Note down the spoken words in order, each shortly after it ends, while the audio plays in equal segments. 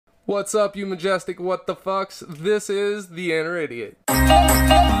What's up, you majestic what the fucks? This is The Inner Idiot.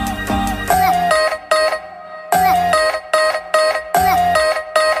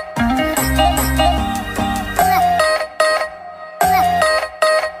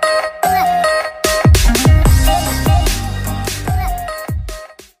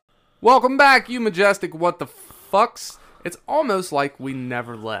 Welcome back, you majestic what the fucks. It's almost like we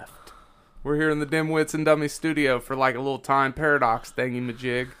never left. We're here in the Dimwits and Dummies studio for like a little time paradox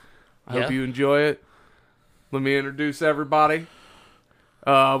thingy-majig. I hope you enjoy it. Let me introduce everybody.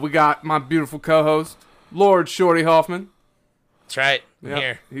 We got my beautiful co-host, Lord Shorty Hoffman. That's right. I'm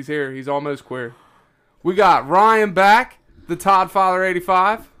here. He's here. He's almost queer. We got Ryan back, the Todd Father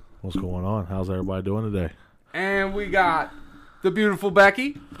 85. What's going on? How's everybody doing today? And we got the beautiful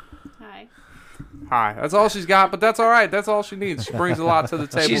Becky. Hi. Hi. That's all she's got, but that's all right. That's all she needs. She brings a lot to the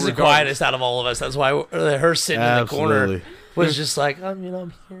table. She's the quietest out of all of us. That's why her sitting in the corner was just like,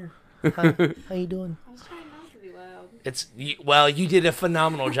 I'm here. How you doing? I was trying not to be loud. You did a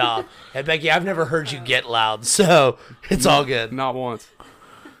phenomenal job. And Becky, I've never heard you get loud, so it's all good. Not once.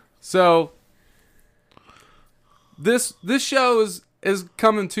 So this show is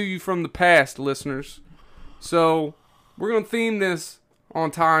coming to you from the past, listeners. So we're gonna theme this on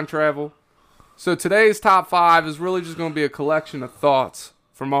time travel. So today's top 5 is really just gonna be a collection of thoughts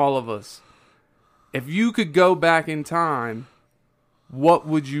from all of us. If you could go back in time, what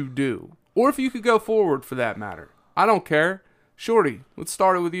would you do? Or if you could go forward, for that matter. I don't care. Shorty, let's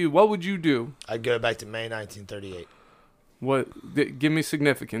start it with you. What would you do? I'd go back to May 1938. Give me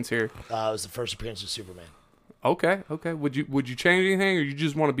significance here. It was the first appearance of Superman. Okay. Would you change anything, or you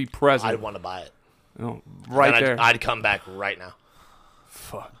just want to be present? I'd want to buy it. Oh, right there. I'd come back right now.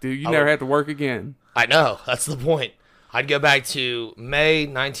 Fuck, dude, you never have to work again. I know. That's the point. I'd go back to May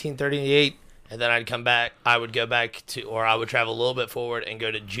 1938. And then I'd come back. I would go back to, or I would travel a little bit forward and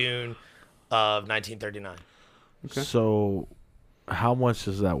go to June of 1939. Okay. So, how much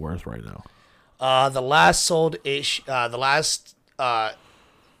is that worth right now? The last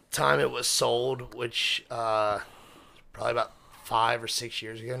time it was sold, which probably about 5 or 6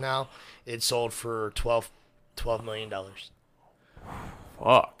 years ago now, it sold for $12 million.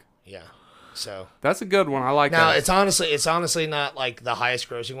 Fuck. Yeah. So that's a good one. I like that. Now it's honestly not like the highest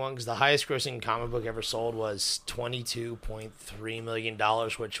grossing one, because the highest grossing comic book ever sold was $22.3 million,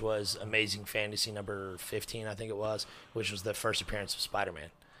 which was Amazing Fantasy number 15, I think it was, which was the first appearance of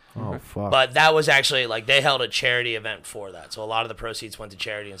Spider-Man. Oh, fuck. But that was actually, like, they held a charity event for that. So a lot of the proceeds went to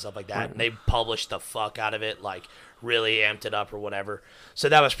charity and stuff like that. Right. And they published the fuck out of it, like, really amped it up or whatever. So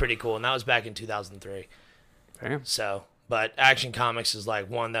that was pretty cool. And that was back in 2003. Damn. So, but Action Comics is, like,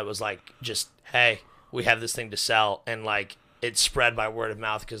 one that was, like, just, hey, we have this thing to sell. And, like, it spread by word of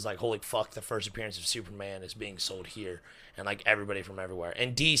mouth because, like, holy fuck, the first appearance of Superman is being sold here. And, like, everybody from everywhere.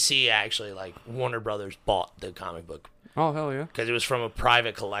 And DC actually, like, Warner Brothers bought the comic book. Oh, hell yeah. Because it was from a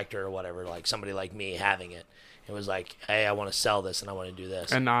private collector or whatever, like somebody like me having it. It was like, hey, I want to sell this and I want to do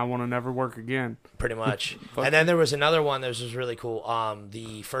this. And now I want to never work again. Pretty much. And then there was another one that was just really cool.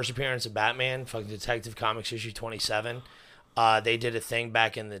 The first appearance of Batman, fucking Detective Comics issue 27. They did a thing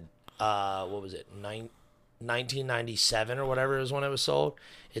back in the, 1997 or whatever is when it was sold.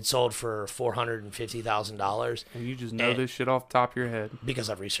 It sold for $450,000. And you just know this shit off the top of your head. Because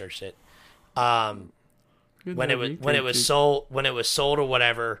I've researched it. When it was sold or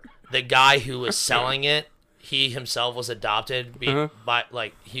whatever, the guy who was selling it, he himself was adopted by,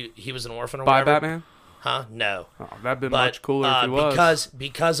 like, he was an orphan or whatever. By Batman? Huh? No. Oh, that'd been much cooler if he was.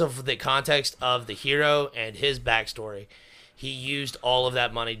 Because of the context of the hero and his backstory, he used all of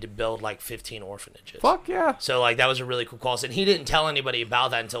that money to build like 15 orphanages. Fuck yeah. So like that was a really cool cause. And he didn't tell anybody about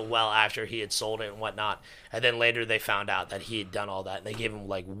that until well after he had sold it and whatnot. And then later they found out that he had done all that. And they gave him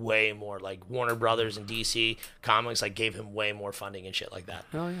like way more, like Warner Brothers and DC Comics like gave him way more funding and shit like that.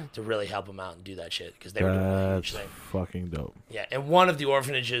 Hell yeah. To really help him out and do that shit. Because they were doing a huge thing. Fucking dope. Yeah. And one of the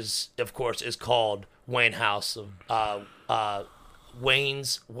orphanages, of course, is called Wayne House of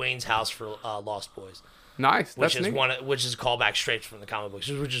Wayne's House for Lost Boys. Nice. Which is a callback straight from the comic books,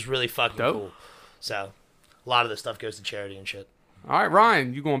 which is really fucking cool. So, a lot of this stuff goes to charity and shit. All right,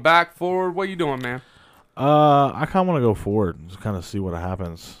 Ryan, you going back, forward? What you doing, man? I kind of want to go forward, just kind of see what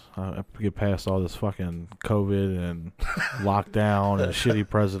happens. I get past all this fucking COVID and lockdown and shitty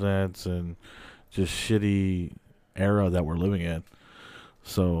presidents and just shitty era that we're living in.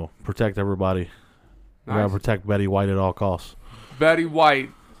 So, protect everybody. Nice. We gotta protect Betty White at all costs. Betty White.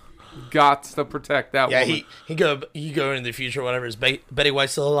 Got to protect that woman. Yeah, he go into the future or whatever. Is Betty White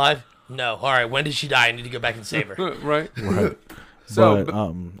still alive? No. All right, when did she die? I need to go back and save her. Right. So, but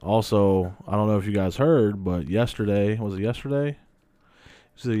also, I don't know if you guys heard, but yesterday, was it yesterday?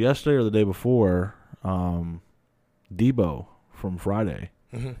 So yesterday or the day before, Debo from Friday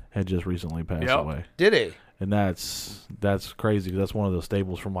had just recently passed away. Did he? And that's crazy because that's one of the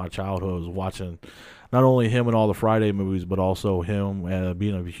staples from my childhood, was watching not only him in all the Friday movies, but also him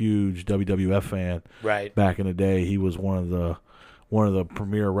being a huge WWF fan. Right. Back in the day, he was one of the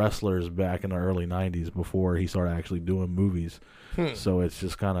premier wrestlers back in the early '90s before he started actually doing movies. So it's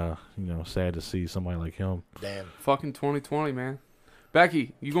just kind of sad to see somebody like him. Damn. Fucking 2020, man.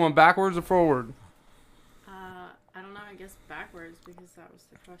 Becky, you going backwards or forward? I don't know. I guess backwards because that was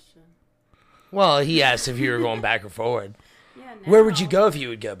the question. Well, he asked if you were going back or forward. Yeah. Where would you go if you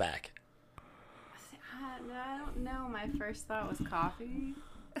would go back? I don't know. My first thought was coffee.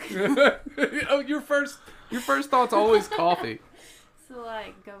 Oh, your first thought's always coffee. So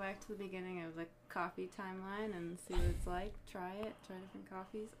like, go back to the beginning of the coffee timeline and see what it's like. Try different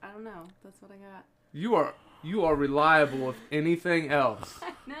coffees. I don't know. That's what I got. You are reliable if anything else.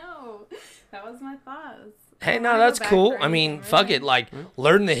 I know. That was my thoughts. Hey, I no, wanna that's go back cool. for I mean, anything, fuck really. it. Like,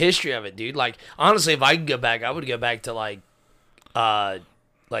 learn the history of it, dude. Like, honestly, if I could go back, I would go back to, like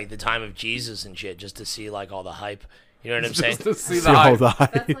the time of Jesus and shit, just to see, like, all the hype. You know what I'm saying? Just to see See the all hype. the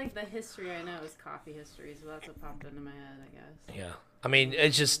hype. That's like the history I know is coffee history, so that's what popped into my head, I guess. Yeah. I mean,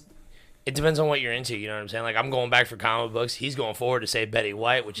 it's just, it depends on what you're into, you know what I'm saying? Like, I'm going back for comic books. He's going forward to say Betty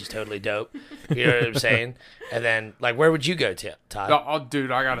White, which is totally dope. You know what I'm saying? And then, like, where would you go to, Todd? Oh,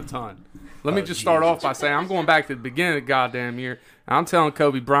 dude, I got a ton. Let me just start off by saying I'm going back to the beginning of the goddamn year. And I'm telling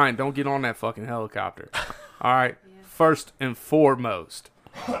Kobe Bryant, don't get on that fucking helicopter. All right? Yeah. First and foremost.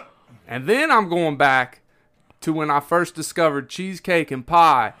 And then I'm going back to when I first discovered cheesecake and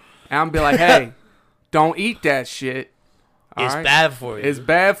pie. And I'm be like, hey, don't eat that shit. All It's right? bad for you. It's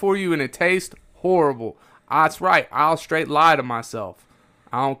bad for you and it tastes horrible. That's right. I'll straight lie to myself.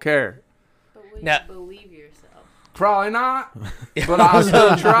 I don't care. But will Now- you believe yourself? Probably not, but I'll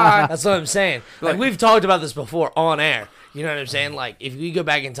still try. That's what I'm saying. Like, we've talked about this before on air. You know what I'm saying? Like, if you go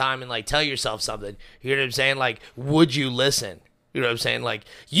back in time and, like, tell yourself something, you know what I'm saying? Like, would you listen? You know what I'm saying? Like,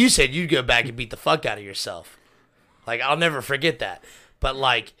 you said you'd go back and beat the fuck out of yourself. Like, I'll never forget that. But,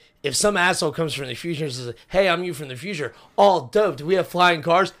 like, if some asshole comes from the future and says, hey, I'm you from the future, all dope, do we have flying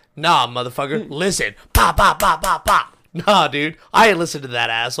cars? Nah, motherfucker, listen. Pop, pop, pop, pop, pop. Nah, dude, I ain't listen to that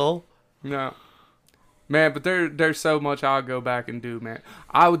asshole. No. Man, but there's so much I'll go back and do, man.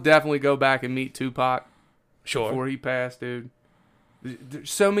 I would definitely go back and meet Tupac Sure. before he passed, dude. There's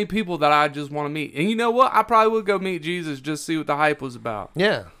so many people that I just want to meet. And you know what? I probably would go meet Jesus just see what the hype was about.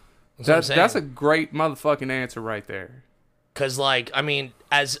 Yeah. That's That's a great motherfucking answer right there. Because, like, I mean,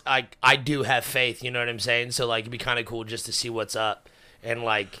 as I do have faith, you know what I'm saying? So, like, it'd be kind of cool just to see what's up. And,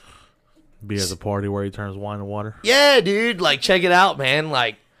 like, Be at the party where he turns wine to water. yeah, dude, like, check it out, man.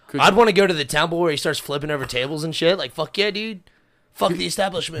 Like, Could I'd you- want to go to the temple where he starts flipping over tables and shit. Like, fuck yeah, dude. Fuck the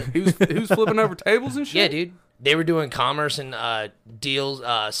establishment. He was flipping over tables and shit? Yeah, dude. They were doing commerce and deals.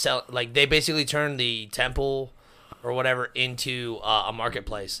 Like, they basically turned the temple or whatever into a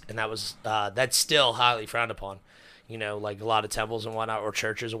marketplace. And that's still highly frowned upon. You know, like a lot of temples and whatnot, or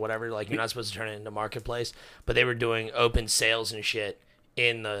churches or whatever, like you're not supposed to turn it into marketplace. But they were doing open sales and shit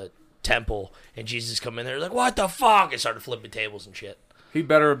in the temple, and Jesus come in there like, what the fuck? And started flipping tables and shit. He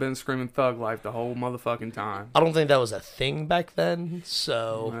better have been screaming thug life the whole motherfucking time. I don't think that was a thing back then,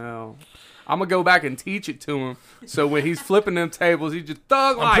 so Well, I'm going to go back and teach it to him. So when he's flipping them tables, he just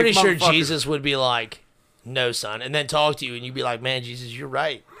thug life, I'm pretty sure motherfucker. Jesus would be like, no, son, and then talk to you, and you'd be like, man, Jesus, you're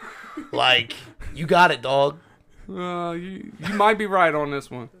right. Like, you got it, dog. You might be right on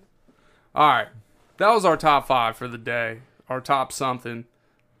this one. All right, that was our top 5 for the day. Our top something.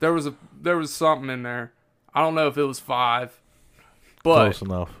 There was something in there. I don't know if it was 5, but Close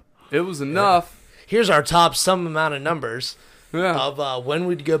enough. it was enough. Here's our top some amount of numbers Yeah, of when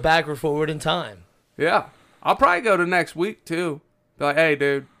we'd go back or forward in time. yeah. I'll probably go to next week too. Be like, hey,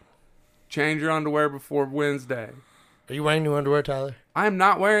 dude, change your underwear before Wednesday. Are you wearing new underwear, Tyler? I am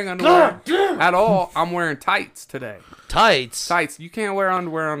not wearing underwear at all. I'm wearing tights today. Tights? Tights. You can't wear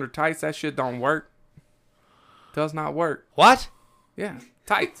underwear under tights. That shit don't work. Does not work. What? Yeah,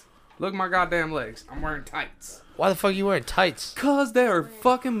 tights. Look at my goddamn legs. I'm wearing tights. Why the fuck are you wearing tights? Cause they are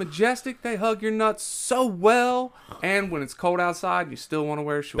fucking majestic. They hug your nuts so well. And when it's cold outside, you still want to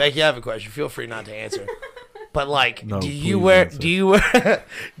wear shorts. Becky, I have a question. Feel free not to answer. But like, No, do you please wear answer.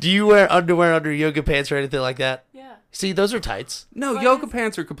 do you wear underwear under yoga pants or anything like that? Yeah. See, those are tights. No, What yoga is-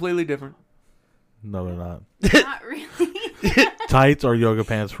 pants are completely different. No, they're not. Not really. Tights or yoga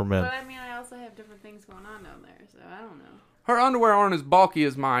pants for men. But I mean, I also have different things going on down there, so I don't know. Her underwear aren't as bulky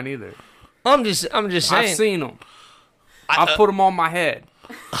as mine either. I'm just saying. I've seen them. I've put them on my head.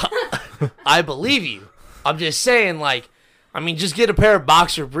 I believe you. I'm just saying, like, I mean, just get a pair of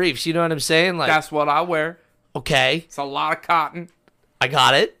boxer briefs. You know what I'm saying? Like, That's what I wear. okay, It's a lot of cotton. I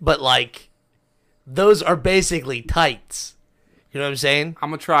got it. But, like, those are basically tights. You know what I'm saying? I'm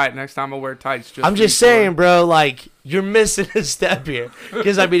gonna try it next time I wear tights. I'm just saying, bro, like, you're missing a step here.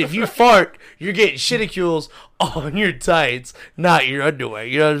 Because, I mean, if you fart, you're getting shiticules on your tights, not your underwear.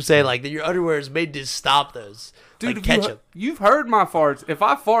 You know what I'm saying? Like, your underwear is made to stop those. Dude, Like ketchup. you've heard my farts. If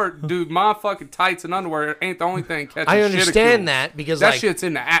I fart, dude, my fucking tights and underwear ain't the only thing catching I understand shiticules. that because, That like, shit's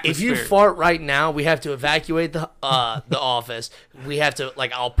in the if atmosphere. you fart right now, we have to evacuate the office. We have to,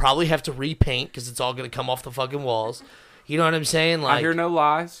 like, I'll probably have to repaint because it's all going to come off the fucking walls. You know what I'm saying? I hear no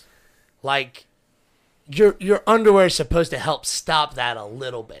lies. Like your underwear is supposed to help stop that a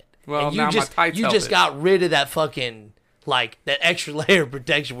little bit. Well, and now my tights you help just it. got rid of that fucking, like, that extra layer of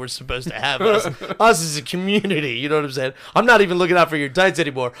protection we're supposed to have us as a community. You know what I'm saying? I'm not even looking out for your tights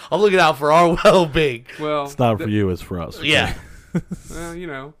anymore. I'm looking out for our well-being. Well, It's not for you, it's for us. Yeah. well, you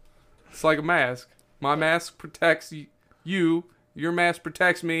know, it's like a mask. My mask protects you. Your mask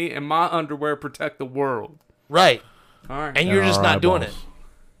protects me, and my underwear protect the world. Right. All right, And you're And just our not doing it. eyeballs.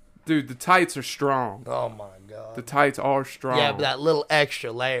 dude, the tights are strong. Oh my god. The tights are strong. Yeah, but that little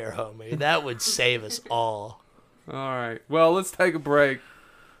extra layer, homie, that would save us all. All right. Well, let's take a break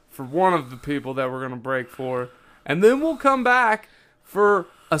for one of the people that we're going to break for. And then we'll come back for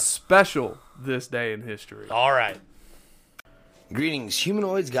a special This Day in History. All right. Greetings,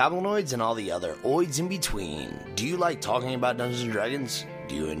 humanoids, goblinoids, and all the other oids in between. Do you like talking about Dungeons & Dragons?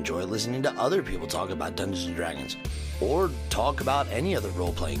 Do you enjoy listening to other people talk about Dungeons & Dragons? Or talk about any other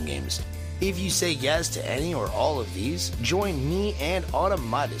role-playing games? If you say yes to any or all of these, join me and Autumn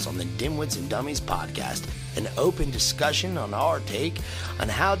Midas on the Dimwits and Dummies podcast, an open discussion on our take on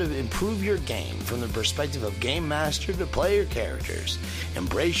how to improve your game from the perspective of game master to player characters.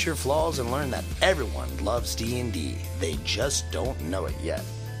 Embrace your flaws and learn that everyone loves D&D. They just don't know it yet.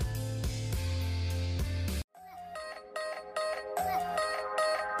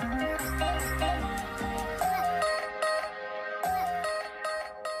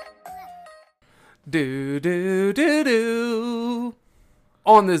 Do.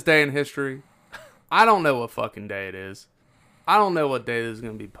 On this day in history, I don't know what fucking day it is. I don't know what day this is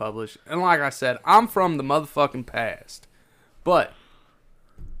going to be published. And like I said, I'm from the motherfucking past. But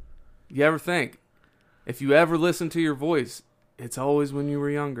you ever think, if you ever listen to your voice, it's always when you were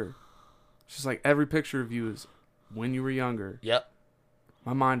younger. It's just like every picture of you is when you were younger. Yep.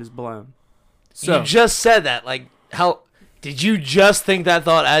 My mind is blown. So You just said that. Like, how did you just think that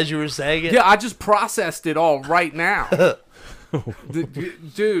thought as you were saying it? yeah, I just processed it all right now.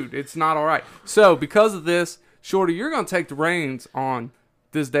 Dude, it's not all right. So, because of this, Shorty, you're going to take the reins on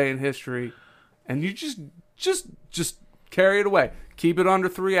this day in history, and you just carry it away. Keep it under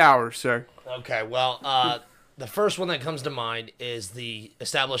 3 hours, sir. Okay, well, the first one that comes to mind is the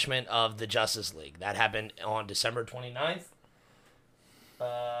establishment of the Justice League. That happened on December 29th,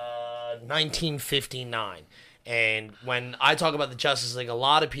 1959. And when I talk about the Justice League, a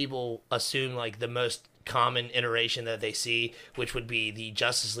lot of people assume, like, the most common iteration that they see, which would be the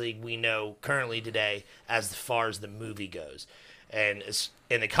Justice League we know currently today as far as the movie goes. And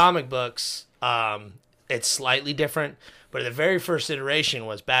in the comic books, it's slightly different, but the very first iteration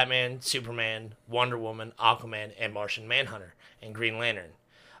was Batman, Superman, Wonder Woman, Aquaman, and Martian Manhunter, and Green Lantern.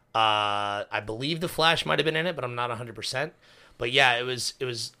 I believe the Flash might have been in it, but I'm not 100%. But yeah, it was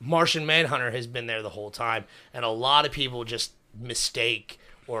Martian Manhunter has been there the whole time, and a lot of people just mistake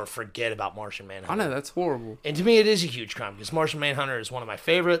or forget about Martian Manhunter. I know, that's horrible. And to me, it is a huge crime because Martian Manhunter is one of my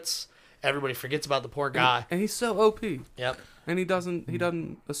favorites. Everybody forgets about the poor guy. And he's so OP. Yep. And he doesn't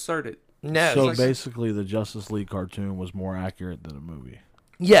assert it. No. So it's- basically, the Justice League cartoon was more accurate than a movie.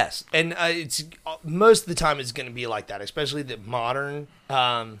 Yes, and it's most of the time it's going to be like that, especially the modern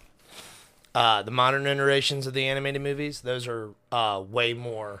iterations of the animated movies. Those are way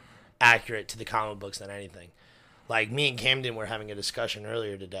more accurate to the comic books than anything. Like, me and Camden were having a discussion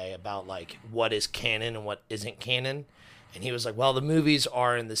earlier today about, like, what is canon and what isn't canon. And he was like, well, the movies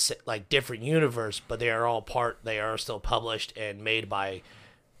are in the, like, different universe, but they are still published and made by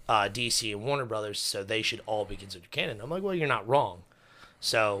DC and Warner Brothers, so they should all be considered canon. I'm like, well, you're not wrong.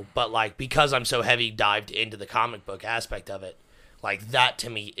 So, but, like, because I'm so heavy dived into the comic book aspect of it, like, that to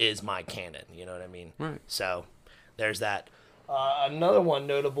me is my canon. You know what I mean? Right. So, there's that. Another one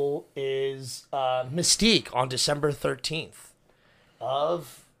notable is Mystique on December 13th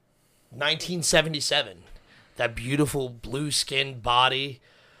of 1977. That beautiful blue-skinned body.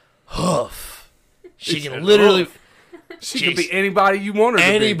 Hoof. She can literally... She could be anybody you want her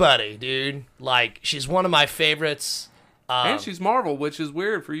to be. Anybody, dude. Like, she's one of my favorites. And she's Marvel, which is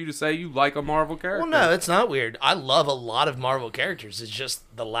weird for you to say you like a Marvel character. Well, no, it's not weird. I love a lot of Marvel characters. It's just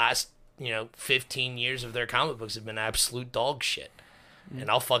the last, 15 years of their comic books have been absolute dog shit. And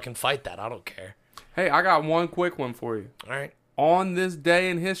I'll fucking fight that. I don't care. Hey, I got one quick one for you. All right. On this day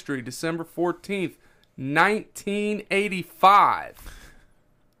in history, December 14th, 1985,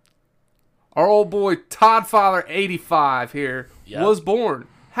 our old boy Todd Father 85 here Yep. was born.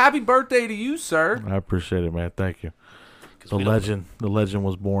 Happy birthday to you, sir. I appreciate it, man. Thank you. 'Cause The we don't- legend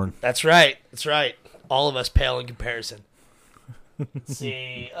was born. That's right. That's right. All of us pale in comparison. Let's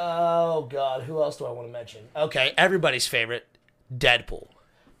see. Oh, God. Who else do I want to mention? Okay. Everybody's favorite, Deadpool.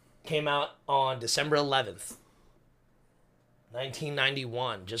 Came out on December 11th,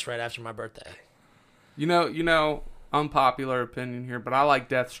 1991, just right after my birthday. You know, unpopular opinion here, but I like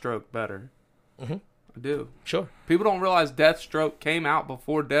Deathstroke better. Mm-hmm. I do. Sure. People don't realize Deathstroke came out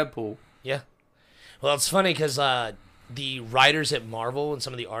before Deadpool. Yeah. Well, it's funny because the writers at Marvel and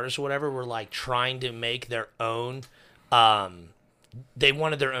some of the artists or whatever were like trying to make their own. They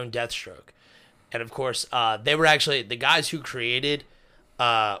wanted their own Deathstroke, and of course, they were actually the guys who created,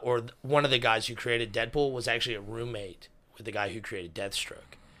 or one of the guys who created Deadpool was actually a roommate with the guy who created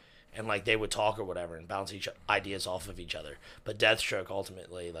Deathstroke, and like they would talk or whatever and bounce each ideas off of each other. But Deathstroke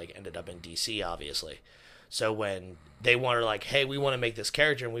ultimately like ended up in DC, obviously. So when they wanted like, hey, we want to make this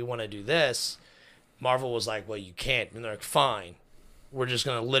character and we want to do this. Marvel was like, well, you can't. And they're like, fine. We're just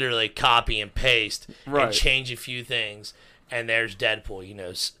going to literally copy and paste Right. and change a few things. And there's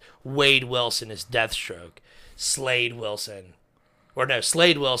Deadpool. Wade Wilson is Deathstroke. Slade Wilson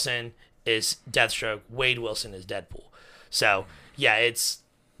is Deathstroke. Wade Wilson is Deadpool. So, yeah, it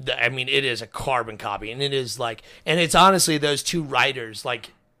is a carbon copy. And it is like, and it's honestly those two writers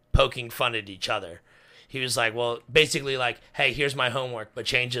like poking fun at each other. He was like, well, basically like, hey, here's my homework, but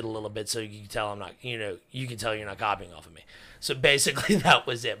change it a little bit so you can tell I'm not, you can tell you're not copying off of me. So basically that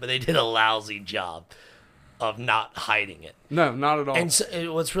was it. But they did a lousy job of not hiding it. No, not at all. And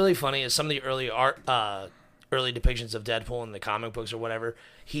so, what's really funny is some of the early depictions of Deadpool in the comic books or whatever,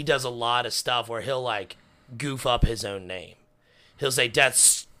 he does a lot of stuff where he'll like goof up his own name. He'll say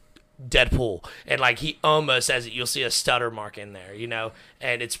Deadpool, and like he almost says it, you'll see a stutter mark in there,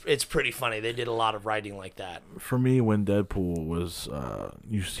 and it's pretty funny. They did a lot of writing like that. For me, when Deadpool was,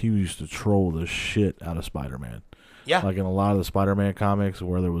 he used to troll the shit out of Spider-Man. Yeah. Like in a lot of the Spider-Man comics,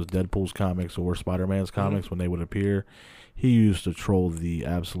 where there was Deadpool's comics or Spider-Man's comics, when they would appear, he used to troll the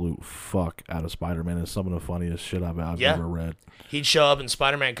absolute fuck out of Spider-Man. It's some of the funniest shit I've ever read. He'd show up in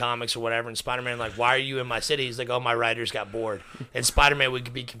Spider-Man comics or whatever, and Spider-Man like, why are you in my city? He's like, oh, my writers got bored. And Spider-Man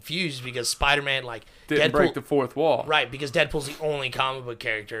would be confused because Spider-Man like Didn't break the fourth wall. Right, because Deadpool's the only comic book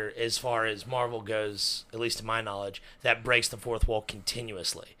character, as far as Marvel goes, at least to my knowledge, that breaks the fourth wall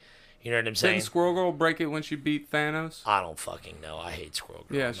continuously. You know what I'm saying? Didn't Squirrel Girl break it when she beat Thanos? I don't fucking know. I hate Squirrel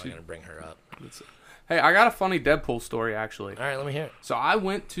Girl. Yeah, I'm not going to bring her up. Hey, I got a funny Deadpool story, actually. All right, let me hear it. So I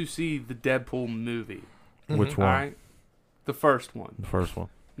went to see the Deadpool movie. Which All one? right? The first one. The first one.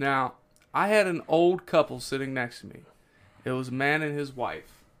 Now, I had an old couple sitting next to me. It was a man and his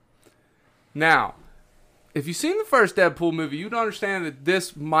wife. Now, if you've seen the first Deadpool movie, you'd understand that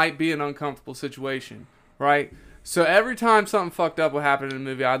this might be an uncomfortable situation, right? So every time something fucked up would happen in the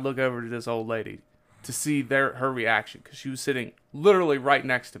movie, I'd look over to this old lady to see her reaction, because she was sitting literally right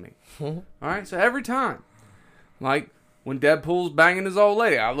next to me. All right? So every time, like when Deadpool's banging his old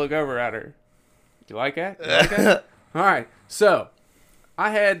lady, I look over at her. You like that? You like that? All right. So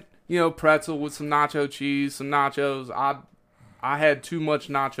I had, pretzel with some nacho cheese, some nachos. I had too much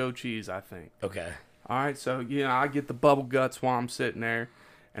nacho cheese, I think. Okay. All right. So, I get the bubble guts while I'm sitting there,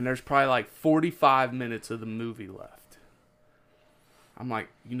 and there's probably like 45 minutes of the movie left. I'm like,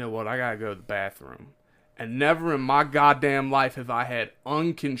 you know what? I got to go to the bathroom. And never in my goddamn life have I had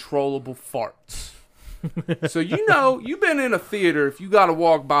uncontrollable farts. So, you've been in a theater if you got to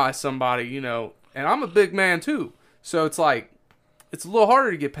walk by somebody, and I'm a big man too. So it's like, it's a little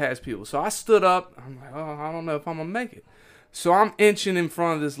harder to get past people. So I stood up. I'm like, oh, I don't know if I'm going to make it. So I'm inching in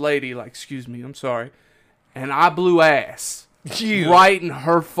front of this lady, like, excuse me, I'm sorry. And I blew ass. Right in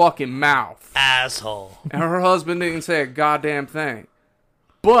her fucking mouth. Asshole. And her husband didn't say a goddamn thing.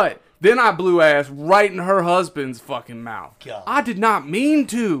 But then I blew ass right in her husband's fucking mouth. God. I did not mean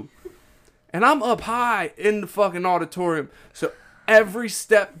to. And I'm up high in the fucking auditorium. So every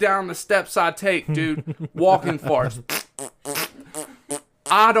step down the steps I take, dude, walking farts.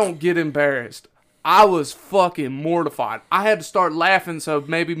 I don't get embarrassed. I was fucking mortified. I had to start laughing so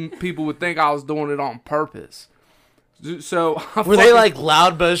maybe people would think I was doing it on purpose. So were they like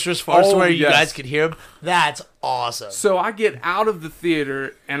loud boisterous farts where you yes. guys could hear them? That's awesome. So I get out of the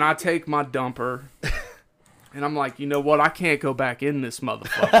theater and I take my dumper And I'm like, you know what? I can't go back in this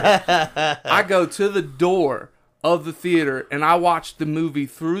motherfucker. I go to the door of the theater and I watch the movie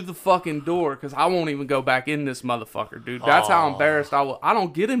through the fucking door because I won't even go back in this motherfucker, dude. That's how embarrassed I was. I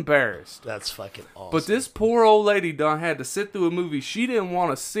don't get embarrassed. That's fucking awesome. But this poor old lady done had to sit through a movie she didn't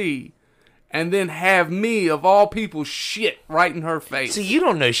want to see and then have me, of all people, shit right in her face. See, you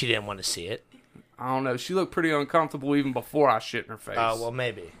don't know she didn't want to see it. I don't know. She looked pretty uncomfortable even before I shit in her face. Oh, well,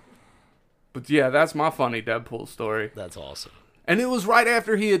 maybe. But yeah, that's my funny Deadpool story. That's awesome. And it was right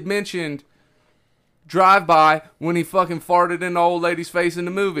after he had mentioned Drive-By when he fucking farted in the old lady's face in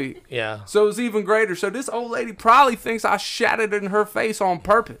the movie. Yeah. So it was even greater. So this old lady probably thinks I shat it in her face on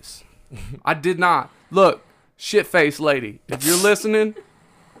purpose. I did not. Look, shit-faced lady, if you're listening,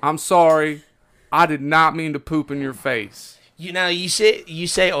 I'm sorry. I did not mean to poop in your face. You know, you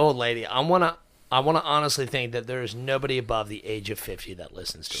say old lady. I wanna honestly think that there is nobody above the age of 50 that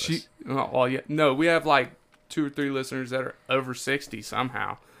listens to us. Oh yeah, no, we have like 2 or 3 listeners that are over 60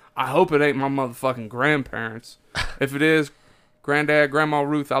 somehow. I hope it ain't my motherfucking grandparents. If it is, Granddad, Grandma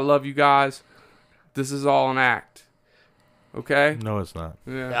Ruth, I love you guys. This is all an act. Okay? No, it's not.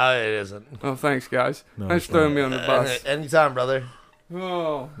 Yeah. No, it isn't. Oh, thanks, guys. No, Thanks it's for throwing not. me on the bus. Anytime, brother.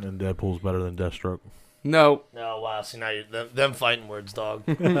 Oh. And Deadpool's better than Deathstroke. No. No, wow. See, now them fighting words, dog.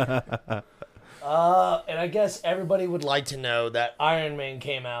 And I guess everybody would like to know that Iron Man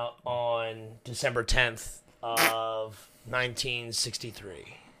came out on December 10th of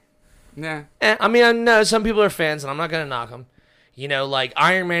 1963. Nah. I mean, I know some people are fans, and I'm not going to knock them. You know, like,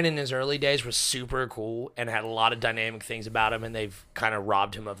 Iron Man in his early days was super cool and had a lot of dynamic things about him, and they've kind of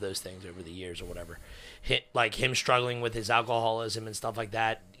robbed him of those things over the years or whatever. Like, him struggling with his alcoholism and stuff like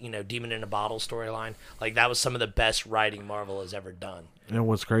that, you know, Demon in a Bottle storyline. Like, that was some of the best writing Marvel has ever done. And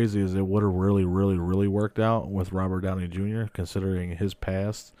what's crazy is it would have really, really, really worked out with Robert Downey Jr., considering his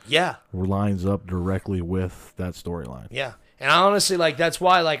past Yeah. lines up directly with that storyline. Yeah. And I honestly, like, that's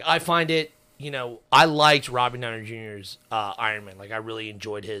why, like, I find it, you know, I liked Robert Downey Jr.'s Iron Man. Like, I really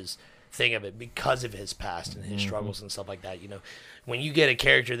enjoyed his thing of it because of his past and his struggles and stuff like that. You know, when you get a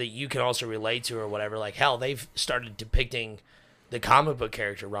character that you can also relate to or whatever, like, hell, they've started depicting the comic book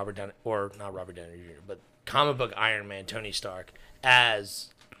character Robert Downey, or not Robert Downey Jr., but comic book Iron Man, Tony Stark,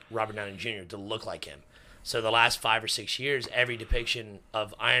 as Robert Downey Jr. to look like him. So the last 5 or 6 years, every depiction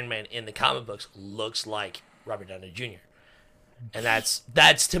of Iron Man in the comic books looks like Robert Downey Jr. And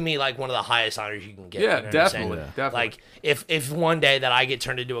that's to me like one of the highest honors you can get. Yeah, you know what I'm saying? definitely. Definitely. Like if one day that I get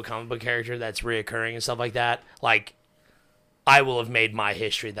turned into a comic book character that's reoccurring and stuff like that, like I will have made my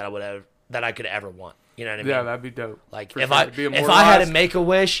history that I could ever want. You know what I mean? Yeah, that'd be dope. Like For if sure. I To be had immortalized. to make a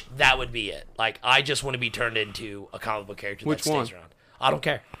wish, that would be it. Like I just want to be turned into a comic book character Which that stays one? around. I don't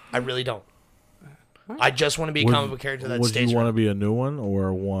care. I really don't. I just want to be a comic book character that Would stays you want to around. be a new one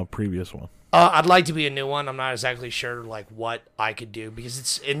or one previous one? I'd like to be a new one. I'm not exactly sure like what I could do because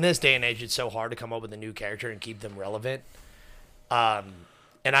it's in this day and age it's so hard to come up with a new character and keep them relevant.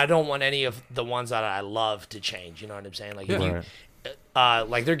 And I don't want any of the ones that I love to change. You know what I'm saying? Like if you,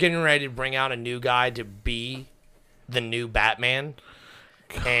 like they're getting ready to bring out a new guy to be the new Batman.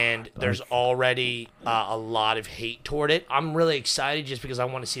 And there's already a lot of hate toward it. I'm really excited just because I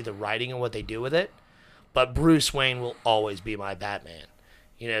want to see the writing and what they do with it. But Bruce Wayne will always be my Batman.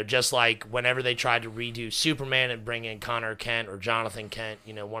 You know, just like whenever they tried to redo Superman and bring in Connor Kent or Jonathan Kent,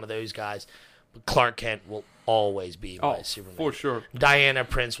 you know, one of those guys, Clark Kent will always be my Superman. For sure. Diana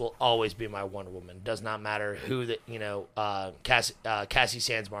Prince will always be my Wonder Woman. Does not matter who that, you know, Cassie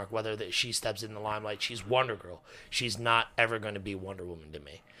Sandsmark, whether that she steps in the limelight, she's Wonder Girl. She's not ever going to be Wonder Woman to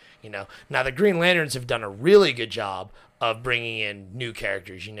me. You know, now the Green Lanterns have done a really good job of bringing in new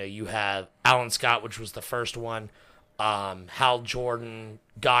characters. You know, you have Alan Scott, which was the first one, Hal Jordan,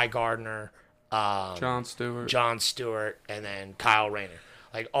 Guy Gardner, John Stewart, and then Kyle Rayner.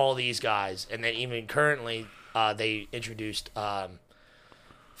 Like all these guys, and then even currently, they introduced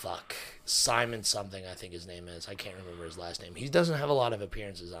Simon something, I think his name is. I can't remember his last name. He doesn't have a lot of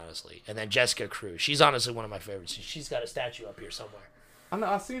appearances, honestly. And then Jessica Cruz. She's honestly one of my favorites. She's got a statue up here somewhere. I know,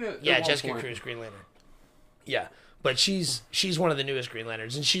 I've seen it. Yeah, at one Jessica point. Cruz, Green Lantern. Yeah, but she's one of the newest Green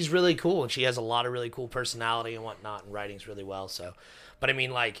Lanterns, and she's really cool, and she has a lot of really cool personality and whatnot, and writings really well. So, but I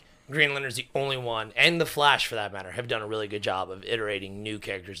mean, like Green Lantern's the only one, and the Flash for that matter, have done a really good job of iterating new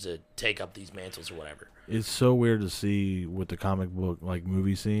characters to take up these mantles or whatever. It's so weird to see with the comic book like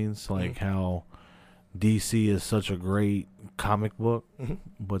movie scenes, like how DC is such a great comic book,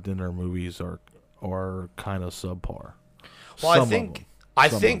 but then their movies are kind of subpar. Well, Some I of think them. I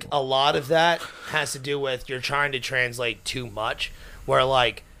Some think of them. a lot of that has to do with you're trying to translate too much, where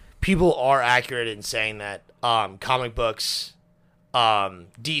like people are accurate in saying that comic books,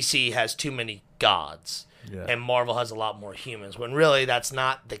 DC has too many gods. Yeah. and Marvel has a lot more humans. When really that's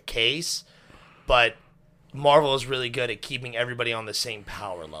not the case, but Marvel is really good at keeping everybody on the same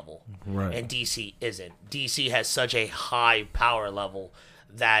power level, Right. and DC isn't. DC has such a high power level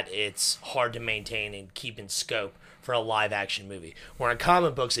that it's hard to maintain and keep in scope for a live action movie. Where in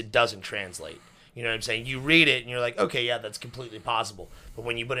comic books, it doesn't translate. You know what I'm saying? You read it and you're like, okay, yeah, that's completely possible. But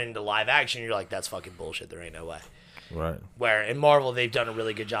when you put it into live action, you're like, that's fucking bullshit. There ain't no way. Right. Where in Marvel, they've done a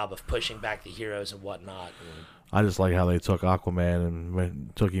really good job of pushing back the heroes and whatnot. And I just like how they took Aquaman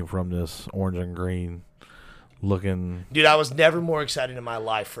and took him from this orange and green looking. dude, I was never more excited in my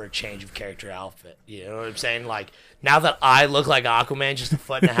life for a change of character outfit. You know what I'm saying? Like, now that I look like Aquaman, just a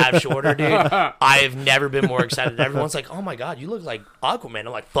foot and a half shorter, dude, I have never been more excited. Everyone's like, oh my God, you look like Aquaman.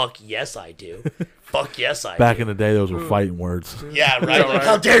 I'm like, fuck yes, I do. Fuck yes, I Back do. in the day, those were fighting words. Yeah, right? Like,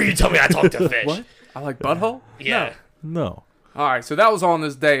 how dare you tell me I talk to fish? What? I like butthole? Yeah. No. All right, so that was on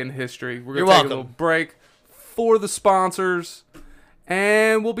this day in history. We're You're going to take a welcome. little break for the sponsors,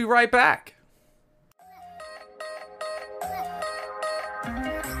 and we'll be right back.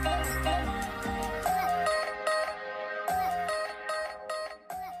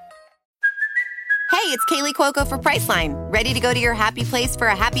 Hey, it's Kaylee Cuoco for Priceline. Ready to go to your happy place for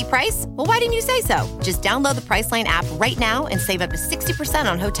a happy price? Well, why didn't you say so? Just download the Priceline app right now and save up to 60%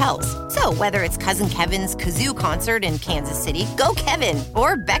 on hotels. So whether it's Cousin Kevin's Kazoo Concert in Kansas City, go Kevin,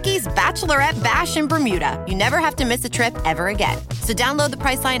 or Becky's Bachelorette Bash in Bermuda, you never have to miss a trip ever again. So download the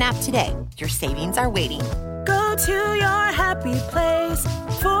Priceline app today. Your savings are waiting. Go to your happy place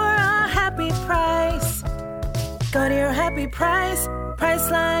for a happy price. Go to your happy price,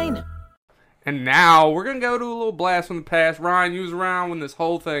 Priceline. And now we're going to go to a little blast from the past. Ryan, you was around when this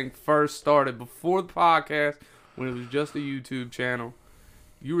whole thing first started, before the podcast, when it was just a YouTube channel.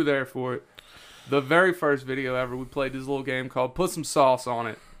 You were there for it. The very first video ever, we played this little game called Put Some Sauce on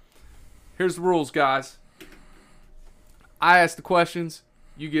It. Here's the rules, guys. I ask the questions.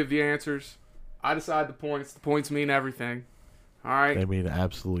 You give the answers. I decide the points. The points mean everything. All right? They mean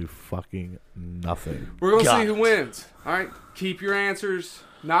absolutely fucking nothing. We're going to Got see who it. wins. All right? Keep your answers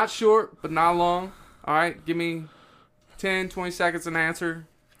not short, but not long. All right? Give me 10, 20 seconds an answer.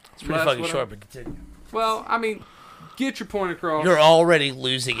 It's pretty Less, fucking whatever. short, but continue. Well, I mean, get your point across. You're already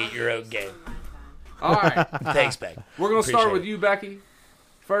losing at your own game. All right. Thanks, Beck. We're going to start Appreciate with it. you, Becky.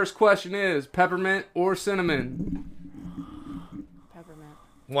 First question is peppermint or cinnamon? Peppermint.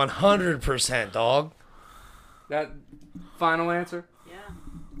 100%, dog. That final answer? Yeah.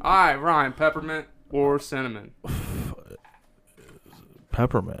 All right, Ryan, peppermint or cinnamon?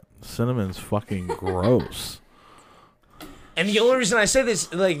 Peppermint. Cinnamon's fucking gross. And the only reason I say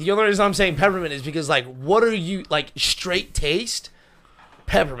this, like, the only reason I'm saying peppermint is because, like, what are you, like, straight taste?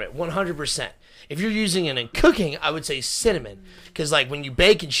 Peppermint, 100%. If you're using it in cooking, I would say cinnamon. Because, like, when you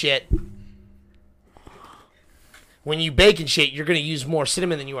bake and shit, you're going to use more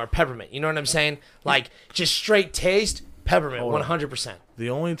cinnamon than you are peppermint. You know what I'm saying? Like, just straight taste, peppermint, Hold on. 100%. The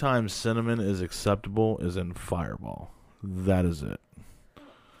only time cinnamon is acceptable is in Fireball. That is it.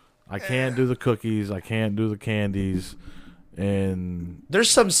 I can't do the cookies. I can't do the candies. And, There's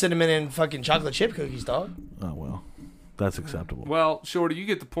some cinnamon in fucking chocolate chip cookies, dog. oh, well, that's acceptable. Well, Shorty, you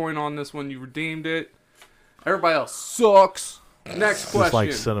get the point on this one. You redeemed it. Everybody else sucks. Next question. Just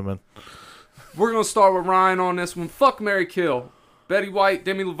like cinnamon. We're going to start with Ryan on this one. Fuck, marry, kill. Betty White,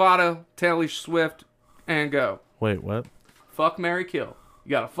 Demi Lovato, Taylor Swift, and go. Wait, what? Fuck, marry, kill.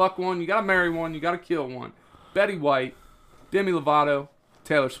 You got to fuck one, you got to marry one, you got to kill one. Betty White, Demi Lovato,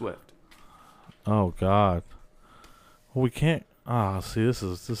 Taylor Swift. Oh, God. Well, we can't. See, this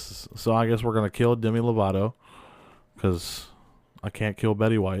is. So I guess we're going to kill Demi Lovato because I can't kill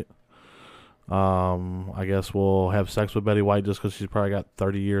Betty White. I guess we'll have sex with Betty White just because she's probably got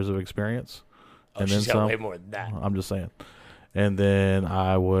 30 years of experience. Oh, she's got way more than that. I'm just saying. And then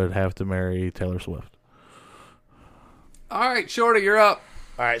I would have to marry Taylor Swift. All right, Shorty, you're up.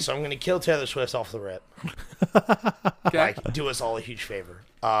 All right, so I'm going to kill Taylor Swift off the rip. Okay. Like, do us all a huge favor.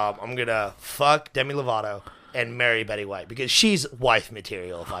 I'm going to fuck Demi Lovato and marry Betty White because she's wife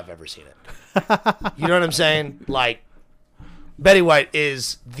material if I've ever seen it. You know what I'm saying? Like, Betty White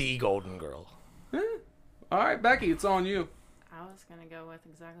is the golden girl. All right, Becky, it's on you. I was gonna go with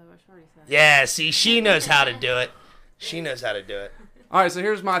exactly what Shorty said. Yeah, see, she knows how to do it. She knows how to do it. All right, so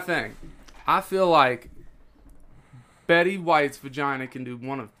here's my thing. I feel like Betty White's vagina can do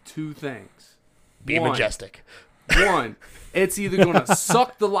one of two things. Be One. majestic. One, it's either going to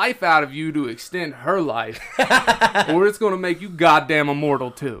suck the life out of you to extend her life, or it's going to make you goddamn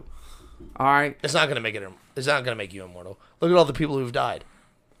immortal too. All right? It's not going to make it. It's not going to make you immortal. Look at all the people who've died.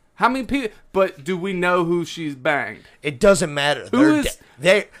 How many people? But do we know who she's banged? It doesn't matter. Who is-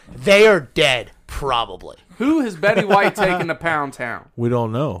 They are dead. Probably. Who has Betty White taken to Pound Town? We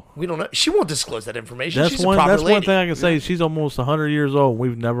don't know. We don't know. She won't disclose that information. That's She's one. a proper That's lady. one thing I can say. She's almost 100 years old.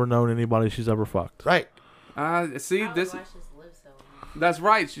 We've never known anybody she's ever fucked. Right. See, Probably this. why she's lived so long. That's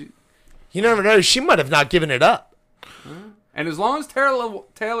right. You never know. She might have not given it up. And as long as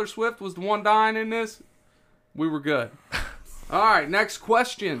Taylor Swift was the one dying in this, we were good. All right, next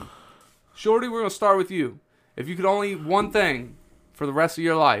question. Shorty, we're going to start with you. If you could only eat one thing for the rest of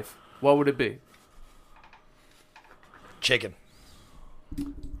your life, what would it be? Chicken.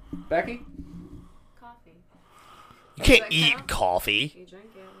 Becky? Coffee. You can't that eat count? coffee. You drink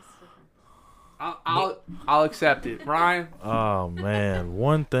it. It's different. I'll accept it. Ryan? Oh man,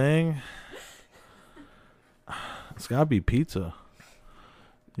 one thing. It's gotta be pizza.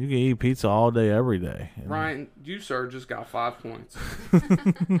 You can eat pizza all day, every day. Ryan, you, sir, just got 5 points.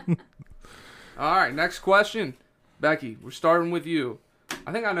 All right, next question. Becky, we're starting with you.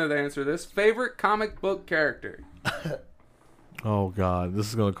 I think I know the answer to this. Favorite comic book character? Oh God, this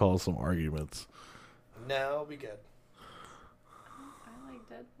is gonna cause some arguments. No, I'll be good. I like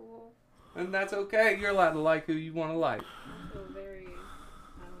Deadpool. And that's okay. You're allowed to like who you want to like. I feel very,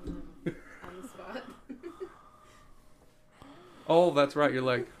 I don't know, on the spot. Oh, that's right. You're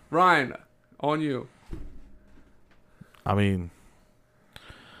like, Ryan, on you. I mean,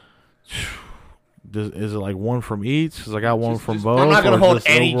 is it like one from each? Because I got one from both. I'm not going or to hold just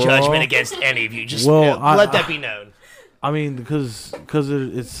any overall? judgment against any of you. Just Well, let that be known. I mean, because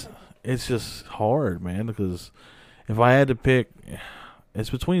it's just hard, man. Because if I had to pick, it's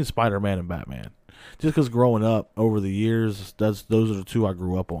between Spider-Man and Batman. Just because growing up over the years, those are the two I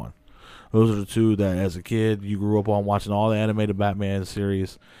grew up on. Those are the two that, as a kid, you grew up on watching all the animated Batman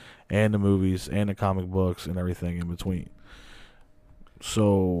series, and the movies, and the comic books, and everything in between.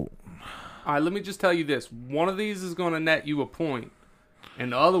 So, All right, let me just tell you this. One of these is going to net you a point,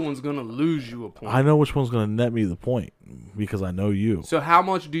 and the other one's going to lose you a point. I know which one's going to net me the point because I know you. So how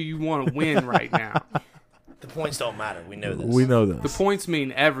much do you want to win right now? The points don't matter. We know this. We know The this. points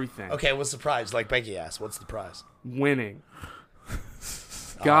mean everything. Okay, what's the prize? Like Becky asked, what's the prize? Winning.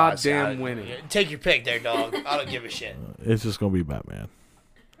 I Goddamn see. winning. Take your pick there, dog. I don't give a shit. It's just going to be Batman.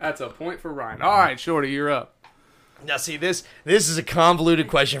 That's a point for Ryan. All right, Shorty, you're up. Now, see, this is a convoluted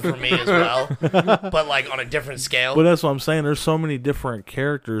question for me as well, but like on a different scale. But that's what I'm saying. There's so many different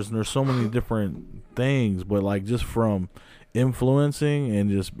characters and there's so many different things. But like just from influencing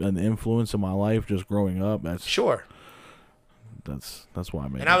and just an influence in my life, just growing up. Sure. That's why I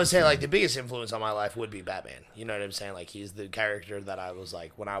made. And I would say like the biggest influence on my life would be Batman. You know what I'm saying? Like he's the character that I was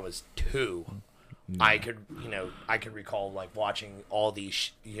like when I was 2. I could recall like watching all these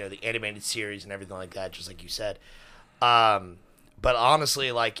the animated series and everything like that, just like you said. But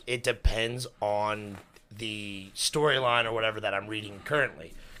honestly, like it depends on the storyline or whatever that I'm reading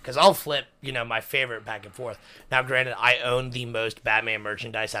currently. Because I'll flip, my favorite back and forth. Now, granted, I own the most Batman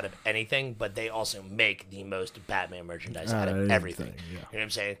merchandise out of anything, but they also make the most Batman merchandise out of everything. Yeah. You know what I'm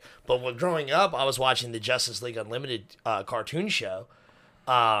saying? But when growing up, I was watching the Justice League Unlimited cartoon show.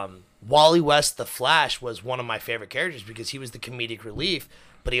 Wally West, the Flash, was one of my favorite characters because he was the comedic relief,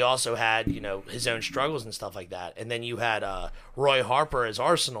 but he also had, his own struggles and stuff like that. And then you had Roy Harper as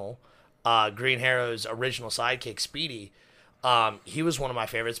Arsenal, Green Arrow's original sidekick, Speedy. He was one of my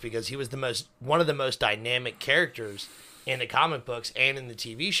favorites because he was one of the most dynamic characters in the comic books and in the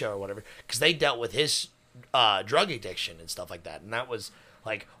TV show or whatever, because they dealt with his drug addiction and stuff like that. And that was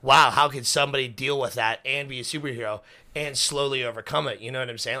like, wow, how could somebody deal with that and be a superhero and slowly overcome it? You know what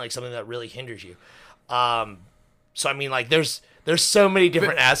I'm saying? Like something that really hinders you. So I mean, like there's so many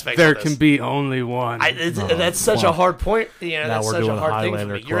different aspects. There of this. can be only one. That's such a hard point. That's we're such a doing hard thing for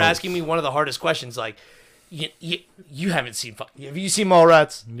Highlander me. You're quotes. asking me one of the hardest questions. Like, you haven't seen. Have you seen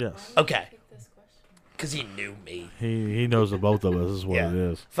Mallrats? Yes. Okay. Because he knew me. He knows the both of us. Is what it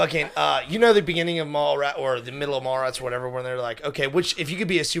is. Fucking, the beginning of Mallrats or the middle of Mallrats or whatever, when they're like, okay, if you could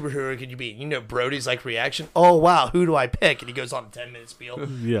be a superhero, could you be? Brody's like reaction. Oh wow, who do I pick? And he goes on a 10-minute spiel.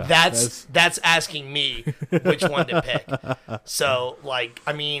 Yeah. That's asking me which one to pick. So like,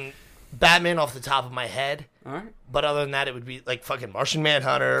 I mean, Batman off the top of my head. All right. But other than that, it would be like fucking Martian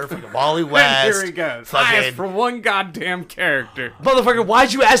Manhunter, fucking Wally West. Here he goes. I asked for one goddamn character. Motherfucker,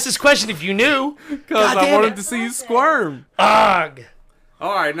 why'd you ask this question if you knew? Because I wanted to see you squirm. Ugh.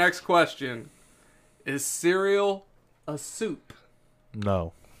 All right, next question. Is cereal a soup?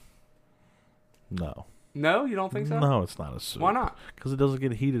 No. No. No, you don't think so? No, it's not a soup. Why not? Because it doesn't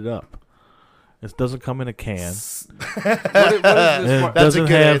get heated up. It doesn't come in a can. What is this? And it That's a doesn't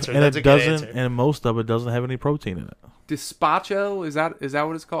good have, answer. and That's it a good doesn't, answer. and most of it doesn't have any protein in it. Gazpacho? Is that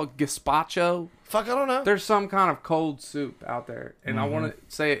what it's called? Gazpacho? Fuck, I don't know. There's some kind of cold soup out there, and I want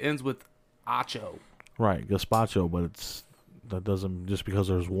to say it ends with gazpacho. Right, gazpacho, but that doesn't, just because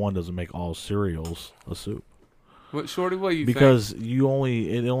there's one doesn't make all cereals a soup. What, Shorty? What do you Because think?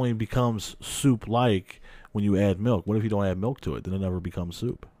 it only becomes soup like when you add milk. What if you don't add milk to it? Then it never becomes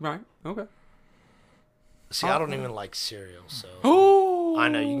soup. Right. Okay. See, I don't even like cereal, so Oh, I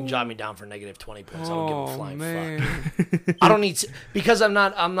know you can jot me down for negative 20 points. I don't give a flying man. fuck. I don't need because I'm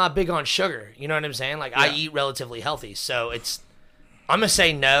not big on sugar. You know what I'm saying? Like I eat relatively healthy, so I'm gonna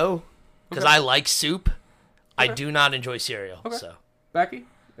say no because I like soup. I do not enjoy cereal. Okay. So Becky,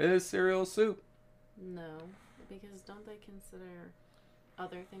 is cereal soup? No, because don't they consider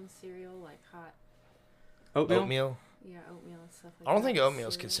other things cereal, like hot? oatmeal. Yeah, oatmeal and stuff like that. I don't think oatmeal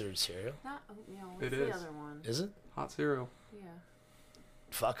is cereal. considered cereal. Not oatmeal. It What's the is. other one? Is it? Hot cereal. Yeah,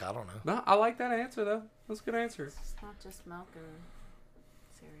 Fuck, I don't know. No, I like that answer though. That's a good answer. it's not just milk and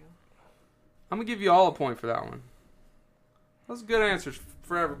cereal. I'm gonna give you all a point for that one. That's good answers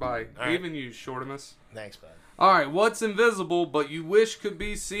for everybody, All right. even you, Shortimus. Thanks, bud. All right, what's invisible but you wish could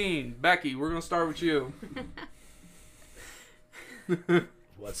be seen? Becky, we're gonna start with you.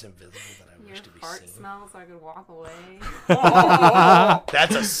 What's invisible that I Your wish to be fart seen? smells, I could walk away.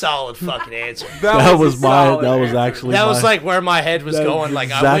 That's a solid fucking answer. That was a my. solid That was answer. actually. That was my- like where my head was that going.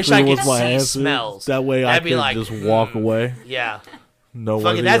 Like I wish I exactly could was my see answer. smells. That way I That'd be could like, just walk away. Yeah. No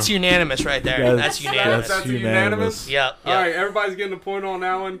Fucking, worry. that's unanimous right there. That's unanimous. That's unanimous? Yep. All right, everybody's getting a point on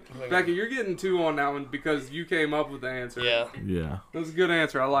that one. Becky, you're getting 2 on that one because you came up with the answer. Yeah. Yeah. That was a good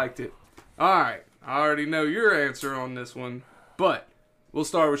answer. I liked it. All right, I already know your answer on this one, but we'll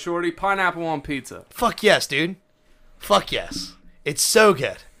start with Shorty. Pineapple on pizza. Fuck yes, dude. Fuck yes. It's so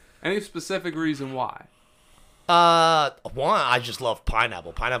good. Any specific reason why? One, I just love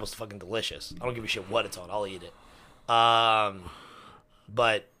pineapple. Pineapple's fucking delicious. I don't give a shit what it's on. I'll eat it.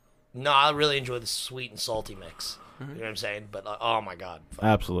 But no, I really enjoy the sweet and salty mix. You know what I'm saying? But oh my god. Fuck.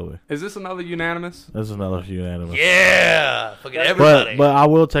 Absolutely. Is this another unanimous? This is another unanimous. Yeah. Fucking everybody. But I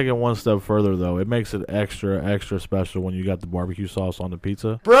will take it one step further though. It makes it extra special when you got the barbecue sauce on the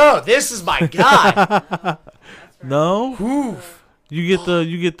pizza. Bro, this is my guy. No, Oof. you get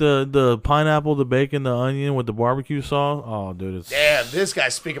the pineapple, the bacon, the onion with the barbecue sauce. Oh, dude, it's Damn, this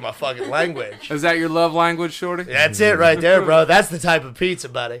guy's speaking my fucking language. Is that your love language, Shorty? That's it right there, bro. That's the type of pizza,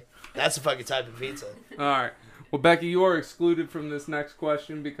 buddy. That's the fucking type of pizza. All right. Well, Becky, you are excluded from this next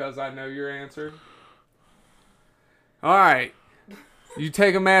question because I know your answer. All right. You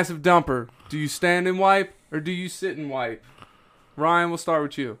take a massive dumper. Do you stand and wipe or do you sit and wipe? Ryan, we'll start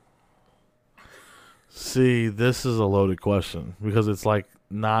with you. See, this is a loaded question because it's like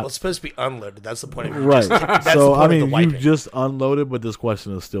not Well, it's supposed to be unloaded. That's the point of it. right. That's the So point I of the mean, you wiping. just unloaded, but this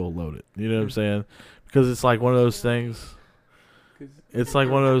question is still loaded. You know what I'm saying? Because it's like one of those things. It's like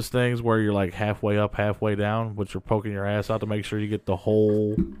one of those things where you're like halfway up, halfway down, but you're poking your ass out to make sure you get the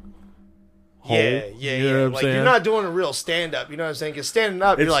whole. Yeah. You know what I'm Like saying? you're not doing a real stand up. You know what I'm saying? Because standing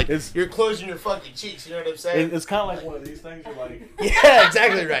up, you're It's- like it's- you're closing your fucking cheeks. You know what I'm saying? It's kind of like one of these things. You're like. Yeah,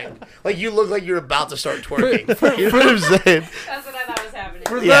 exactly right. Like you look like you're about to start twerking. You know what I'm saying? That's what I thought was happening.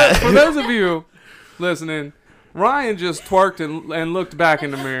 For those of you listening, Ryan just twerked and looked back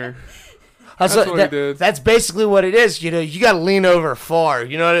in the mirrir. That's what he did. That's basically what it is. You know, you got to lean over far.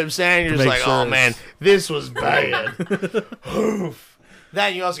 You know what I'm saying? You're just make like, sure oh it's- man, this was bad. Oof.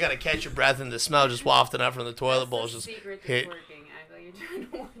 Then you also got to catch your breath and the smell just wafting up from the toilet bowl. Is just secret to hit. working. Act like you're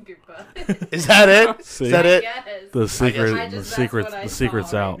trying to wipe your butt. Is that it? See? Is that it? Yes. The secret, I the just, secret, that's what I the saw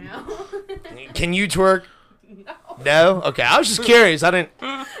secret's right out. now. Can you twerk? No. Okay, I was just curious. I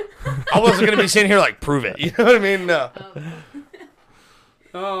wasn't gonna be sitting here like prove it. You know what I mean? No.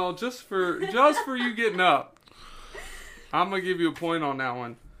 Oh, just for you getting up. I'm gonna give you a point on that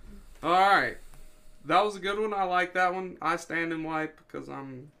one. All right, that was a good one. I like that one. I stand and wipe because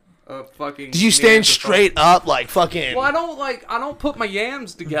I'm a fucking. Did you stand Neanderthal. straight up like fucking? Well, I don't put my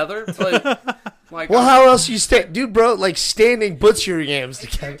yams together. But like, Well, how else you stand, dude, bro? Like standing puts your yams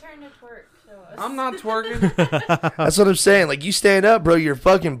It's your together. turn to twerk. Show us. I'm not twerking. That's what I'm saying. Like you stand up, bro. Your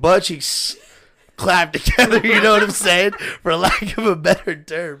fucking butt cheeks clap together. You know what I'm saying? For lack of a better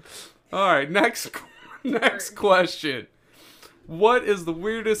term. All right, next question. What is the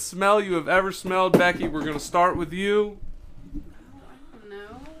weirdest smell you have ever smelled, Becky? We're gonna start with you. No.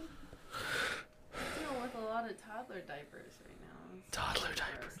 I deal with a lot of toddler diapers right now. It's Toddler gross.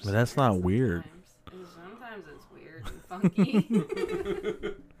 diapers. But that's not weird. Sometimes it's weird and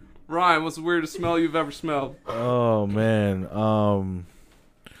funky. Ryan, what's the weirdest smell you've ever smelled? Oh man,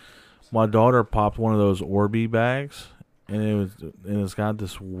 my daughter popped one of those Orbeez bags, and it's got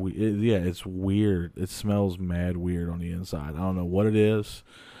this. It's weird. It smells mad weird on the inside. I don't know what it is.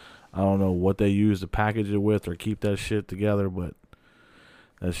 I don't know what they use to package it with or keep that shit together, but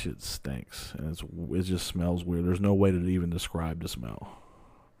That shit stinks, and it just smells weird. There's no way to even describe the smell.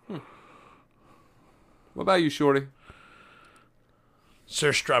 What about you, Shorty?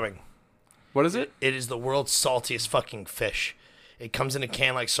 Surströmming. What is it? It is the world's saltiest fucking fish. It comes in a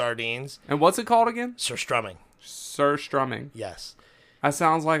can like sardines. And what's it called again? Surströmming. Surströmming. Yes. That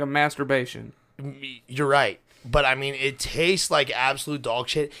sounds like a masturbation. You're right. But, I mean, it tastes like absolute dog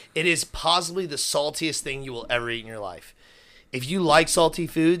shit. It is possibly the saltiest thing you will ever eat in your life. If you like salty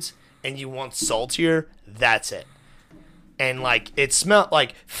foods and you want saltier, that's it. And, like, it smells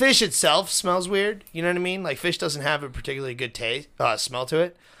like fish itself smells weird. You know what I mean? Like, fish doesn't have a particularly good taste, smell to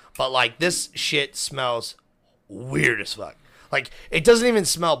it. But, like, this shit smells weird as fuck. Like, it doesn't even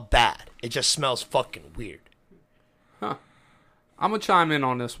smell bad. It just smells fucking weird. Huh. I'm going to chime in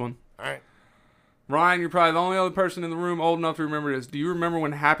on this one. All right. Ryan, you're probably the only other person in the room old enough to remember this. Do you remember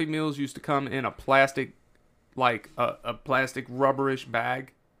when Happy Meals used to come in a plastic, like a plastic rubberish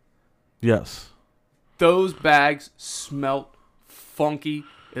bag? Yes. Those bags smelt funky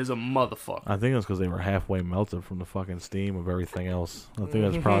as a motherfucker. I think it's because they were halfway melted from the fucking steam of everything else. I think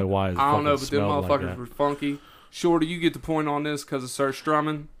that's probably why it's I don't know, but them smelled motherfuckers like were funky. Shorty, you get the point on this because of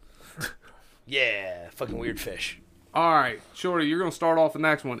Surströmming. Yeah, fucking weird fish. All right, Shorty, you're going to start off the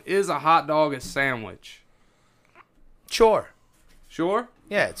next one. Is a hot dog a sandwich? Sure. Sure?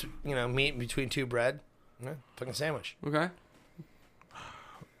 Yeah, it's, meat between two bread. Yeah, fucking sandwich. Okay.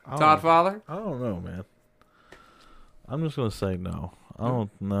 that. Todd Father? I don't know, man. I'm just going to say no. I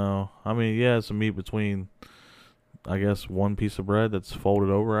don't know. I mean, yeah, it's a meat between, I guess, one piece of bread that's folded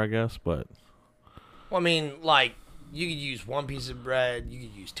over, I guess, but... Well, I mean, like, you could use one piece of bread, you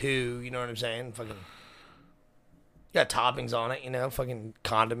could use two, you know what I'm saying? Fucking... You got toppings on it, fucking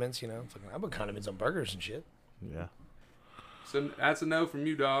condiments, Fucking, I put condiments on burgers and shit. Yeah. So that's a no from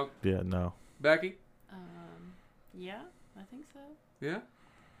you, dog. Yeah, no. Becky? Yeah, I think so. Yeah?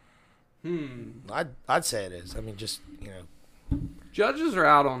 I'd say it is. I mean, just, Judges are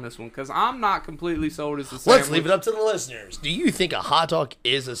out on this one because I'm not completely sold as a sandwich. Let's leave it up to the listeners. Do you think a hot dog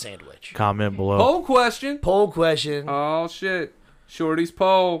is a sandwich? Comment below. Poll question. Poll question. Oh, shit. Shorty's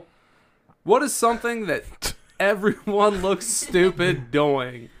poll. What is something that everyone looks stupid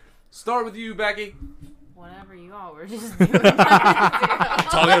doing? Start with you, Becky. Whatever you all were just doing.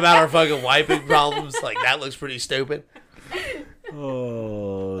 Talking about our fucking wiping problems, like, that looks pretty stupid.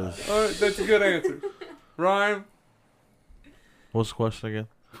 Oh. All right, that's a good answer. Ryan? What's the question again?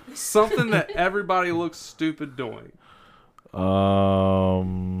 Something that everybody looks stupid doing.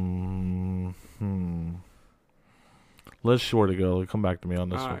 Let Shorty go. Come back to me on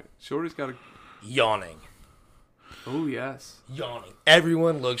this All one. right. Shorty's got a... Yawning. Oh, yes. Yawning.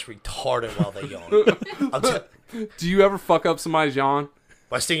 Everyone looks retarded while they yawn. Do you ever fuck up somebody's yawn?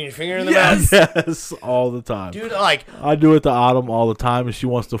 By sticking your finger in the mouth? Yes, all the time. Dude, like... I do it to Autumn all the time, and she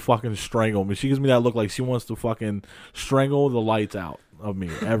wants to fucking strangle me. She gives me that look like she wants to fucking strangle the lights out of me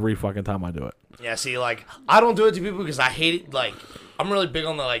every fucking time I do it. Yeah, see, like, I don't do it to people because I hate it. Like, I'm really big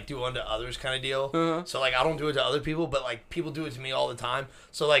on the, like, do unto others kind of deal. Uh-huh. So, like, I don't do it to other people, but, like, people do it to me all the time.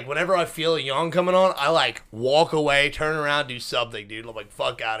 So, like, whenever I feel a yawn coming on, I, like, walk away, turn around, do something, dude. I'm like,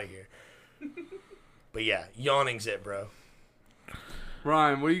 fuck out of here. But, yeah, yawning's it, bro.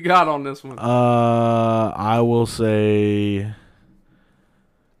 Ryan, what do you got on this one? I will say...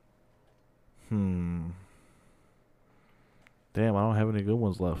 Damn, I don't have any good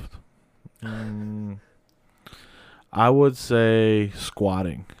ones left. I would say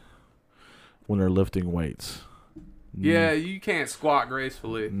squatting when they're lifting weights. Yeah, you can't squat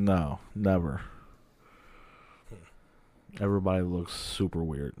gracefully. No, never. Everybody looks super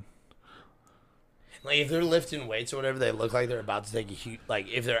weird. Like, if they're lifting weights or whatever, they look like they're about to take a huge... Like,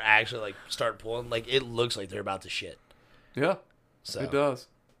 if they're actually, like, start pulling, like, it looks like they're about to shit. Yeah, So it does.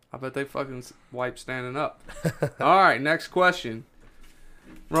 I bet they fucking wipe standing up. All right, next question.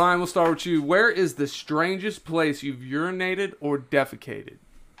 Ryan, we'll start with you. Where is the strangest place you've urinated or defecated?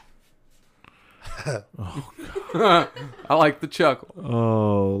 I like the chuckle.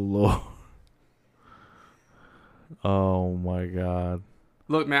 Oh, Lord. Oh, my God.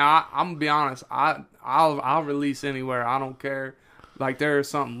 Look, man, I'm gonna be honest. I'll release anywhere. I don't care. Like, there is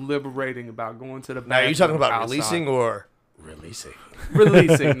something liberating about going to the Now, bathroom. are you talking about outside. releasing or releasing?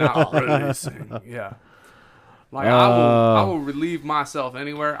 Releasing, not releasing. Yeah. Like, I will relieve myself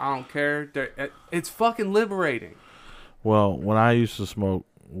anywhere. I don't care. It's fucking liberating. Well, when I used to smoke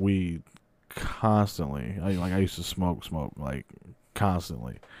weed constantly, I used to smoke like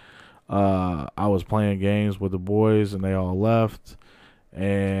constantly. I was playing games with the boys and they all left,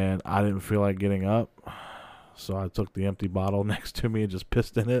 and I didn't feel like getting up, So I took the empty bottle next to me and just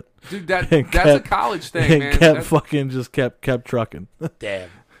pissed in it. Dude, that's kept- a college thing, man. Kept trucking. Damn.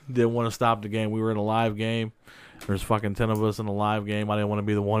 Didn't want to stop the game. We were in a live game. There's fucking 10 of us in a live game. I didn't want to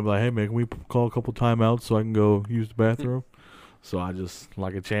be the one to be like, hey, man, can we call a couple timeouts so I can go use the bathroom? So I just,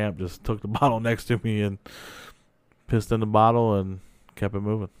 like a champ, just took the bottle next to me and pissed in the bottle and kept it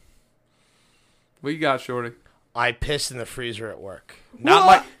moving. What you got, Shorty? I pissed in the freezer at work.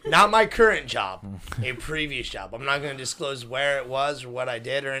 Not my current job, a previous job. I'm not going to disclose where it was or what I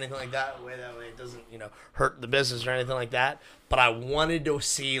did or anything like that. That way it doesn't, hurt the business or anything like that. But I wanted to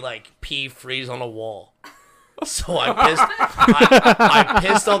see like pee freeze on a wall, so I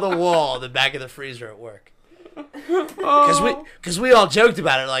pissed on the wall in the back of the freezer at work. Because we all joked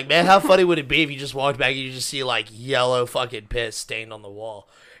about it. Like, man, how funny would it be if you just walked back and you just see like yellow fucking piss stained on the wall?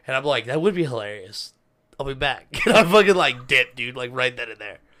 And I'm like, that would be hilarious. I'll be back. And I fucking like dipped, dude, like right then and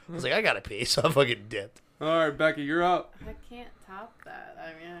there. I was like, I gotta pee, so I fucking dipped. All right, Becky, you're up. I can't top that.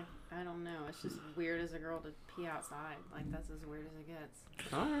 I mean, I don't know. It's just weird as a girl to pee outside. Like, that's as weird as it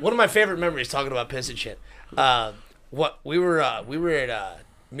gets. All right. One of my favorite memories talking about piss and shit. We were at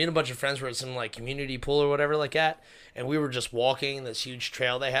me and a bunch of friends were at some like community pool or whatever like that, and we were just walking this huge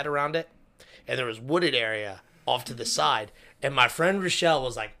trail they had around it, and there was wooded area off to the side, and my friend Rochelle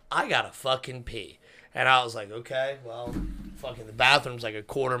was like, I gotta fucking pee. And I was like, okay, well, fucking the bathroom's like a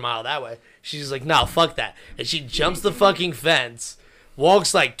quarter mile that way. She's like, no, fuck that. And she jumps the fucking fence,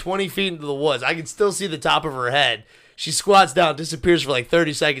 walks like 20 feet into the woods. I can still see the top of her head. She squats down, disappears for like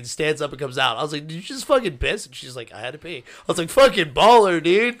 30 seconds, stands up and comes out. I was like, did you just fucking piss? And she's like, I had to pee. I was like, fucking baller,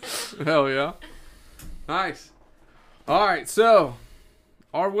 dude. Hell yeah. Nice. All right, so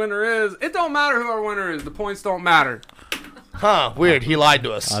our winner is, it don't matter who our winner is. The points don't matter. Huh, weird. He lied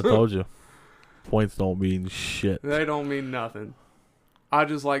to us. I told you. Points don't mean shit. They don't mean nothing. I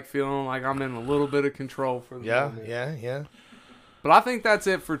just like feeling like I'm in a little bit of control for the moment. Yeah. But I think that's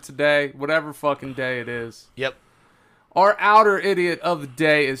it for today, whatever fucking day it is. Yep. Our outer idiot of the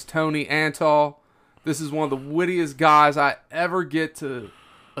day is Tony Antal. This is one of the wittiest guys I ever get to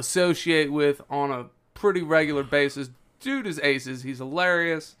associate with on a pretty regular basis. Dude is aces. He's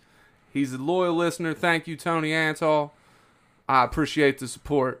hilarious. He's a loyal listener. Thank you, Tony Antal. I appreciate the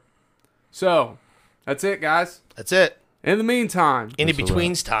support. So, that's it, guys. That's it. In the meantime, In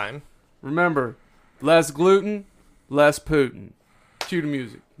betweens time. remember, less gluten, less Putin. Cue the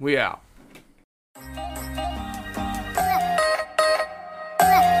music. We out.